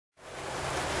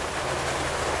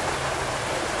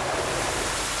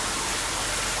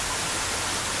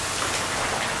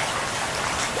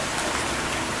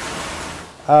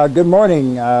Good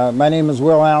morning. My name is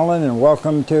Will Allen, and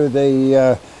welcome to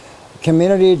the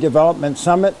Community Development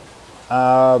Summit.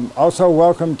 Also,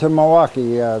 welcome to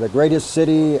Milwaukee, the greatest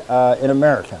city in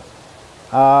America.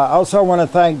 I also want to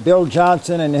thank Bill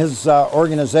Johnson and his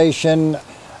organization,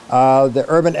 the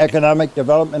Urban Economic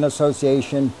Development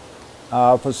Association,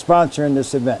 for sponsoring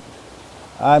this event.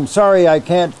 I'm sorry I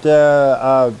can't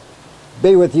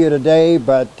be with you today,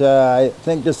 but I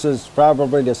think this is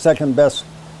probably the second best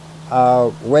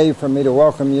way for me to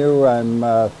welcome you. I'm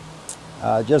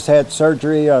just had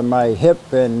surgery on my hip,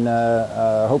 and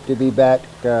hope to be back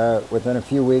within a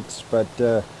few weeks.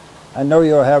 But I know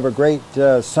you'll have a great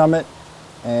summit,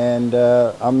 and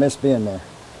I'll miss being there.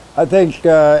 I think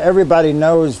everybody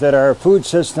knows that our food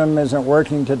system isn't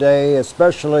working today,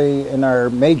 especially in our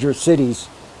major cities.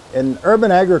 And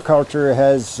urban agriculture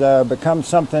has become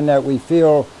something that we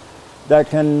feel that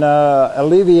can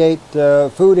alleviate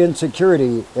food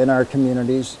insecurity in our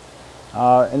communities.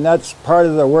 And that's part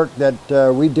of the work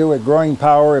that we do at Growing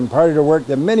Power, and part of the work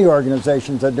that many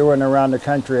organizations are doing around the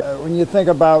country. When you think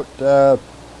about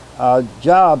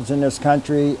jobs in this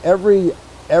country, every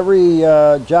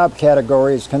job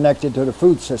category is connected to the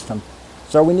food system.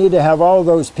 So we need to have all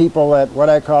those people at what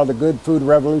I call the Good Food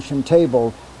Revolution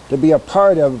table to be a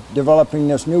part of developing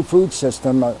this new food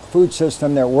system, a food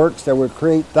system that works, that would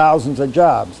create thousands of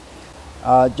jobs.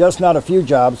 Just not a few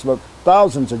jobs, but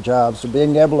thousands of jobs, so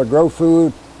being able to grow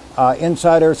food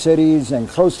inside our cities and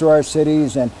close to our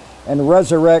cities, and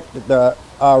resurrect the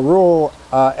rural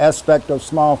aspect of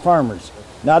small farmers.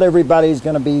 Not everybody's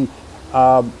going to be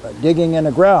digging in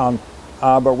the ground,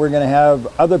 but we're going to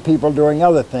have other people doing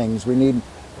other things. We need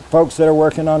folks that are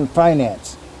working on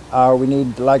finance. We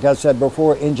need, like I said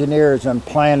before, engineers and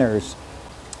planners.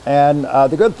 And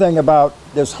the good thing about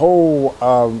this whole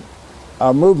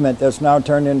movement that's now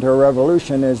turned into a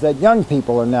revolution is that young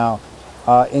people are now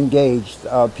engaged.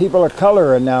 People of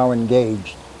color are now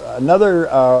engaged. Another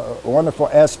wonderful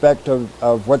aspect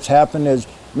of what's happened is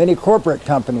many corporate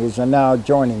companies are now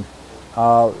joining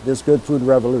this Good Food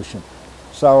Revolution.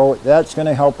 So that's going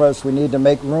to help us. We need to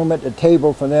make room at the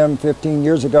table for them. 15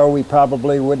 years ago, we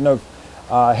probably wouldn't have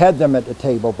had them at the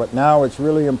table, but now it's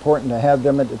really important to have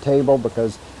them at the table,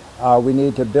 because we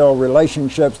need to build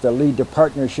relationships that lead to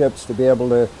partnerships to be able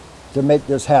to make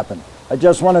this happen. I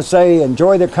just want to say,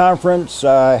 enjoy the conference,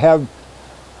 have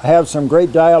some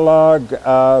great dialogue,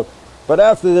 but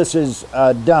after this is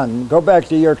done, go back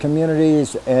to your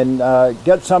communities and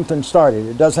get something started.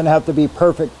 It doesn't have to be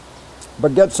perfect,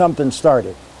 but get something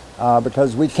started,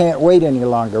 because we can't wait any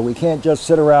longer. We can't just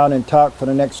sit around and talk for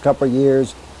the next couple of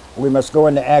years. We must go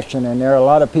into action, and there are a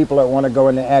lot of people that want to go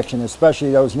into action,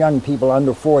 especially those young people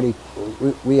under 40.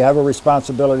 We have a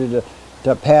responsibility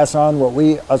to pass on what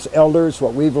we, us elders,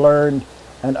 what we've learned,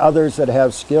 and others that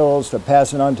have skills to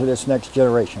pass it on to this next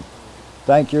generation.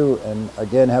 Thank you, and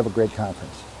again, have a great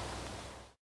conference.